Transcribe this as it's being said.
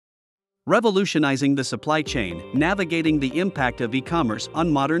Revolutionizing the supply chain, navigating the impact of e-commerce on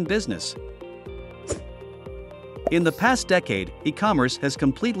modern business. In the past decade, e-commerce has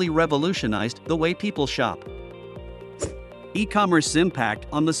completely revolutionized the way people shop. E-commerce's impact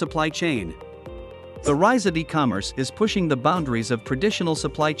on the supply chain. The rise of e-commerce is pushing the boundaries of traditional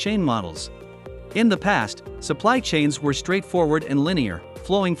supply chain models. In the past, supply chains were straightforward and linear,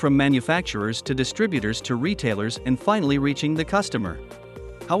 flowing from manufacturers to distributors to retailers and finally reaching the customer.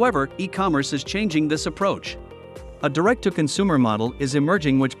 However, e-commerce is changing this approach. A direct-to-consumer model is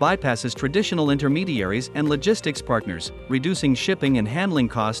emerging which bypasses traditional intermediaries and logistics partners, reducing shipping and handling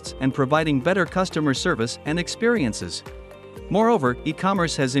costs and providing better customer service and experiences. Moreover,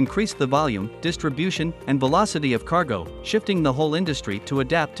 e-commerce has increased the volume, distribution, and velocity of cargo, shifting the whole industry to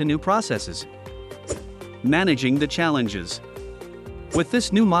adapt to new processes. Managing the challenges. With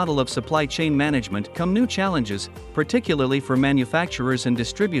this new model of supply chain management come new challenges, particularly for manufacturers and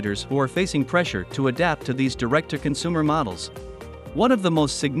distributors who are facing pressure to adapt to these direct-to-consumer models. One of the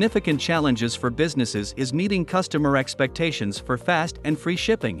most significant challenges for businesses is meeting customer expectations for fast and free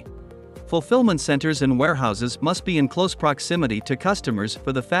shipping. Fulfillment centers and warehouses must be in close proximity to customers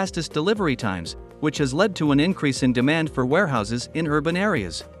for the fastest delivery times, which has led to an increase in demand for warehouses in urban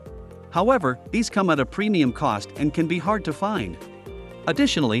areas. However, these come at a premium cost and can be hard to find.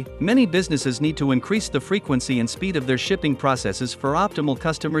 Additionally, many businesses need to increase the frequency and speed of their shipping processes for optimal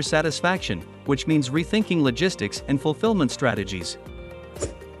customer satisfaction, which means rethinking logistics and fulfillment strategies.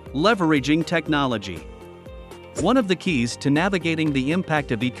 Leveraging technology. One of the keys to navigating the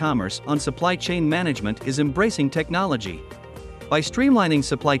impact of e-commerce on supply chain management is embracing technology. By streamlining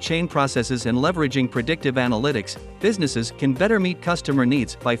supply chain processes and leveraging predictive analytics, businesses can better meet customer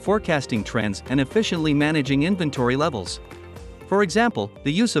needs by forecasting trends and efficiently managing inventory levels. For example,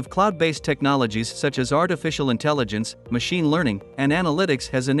 the use of cloud-based technologies such as artificial intelligence, machine learning, and analytics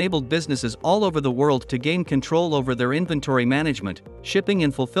has enabled businesses all over the world to gain control over their inventory management, shipping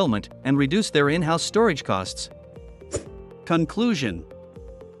and fulfillment, and reduce their in-house storage costs. Conclusion.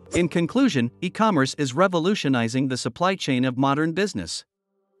 In conclusion, e-commerce is revolutionizing the supply chain of modern business.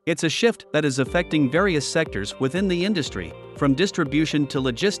 It's a shift that is affecting various sectors within the industry, from distribution to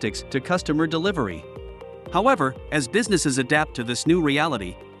logistics to customer delivery. However, as businesses adapt to this new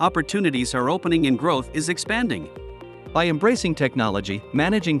reality, opportunities are opening and growth is expanding. By embracing technology,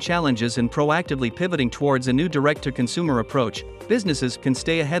 managing challenges and proactively pivoting towards a new direct-to-consumer approach, businesses can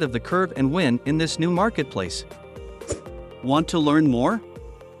stay ahead of the curve and win in this new marketplace. Want to learn more?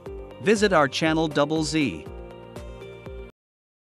 Visit our channel ZZZ.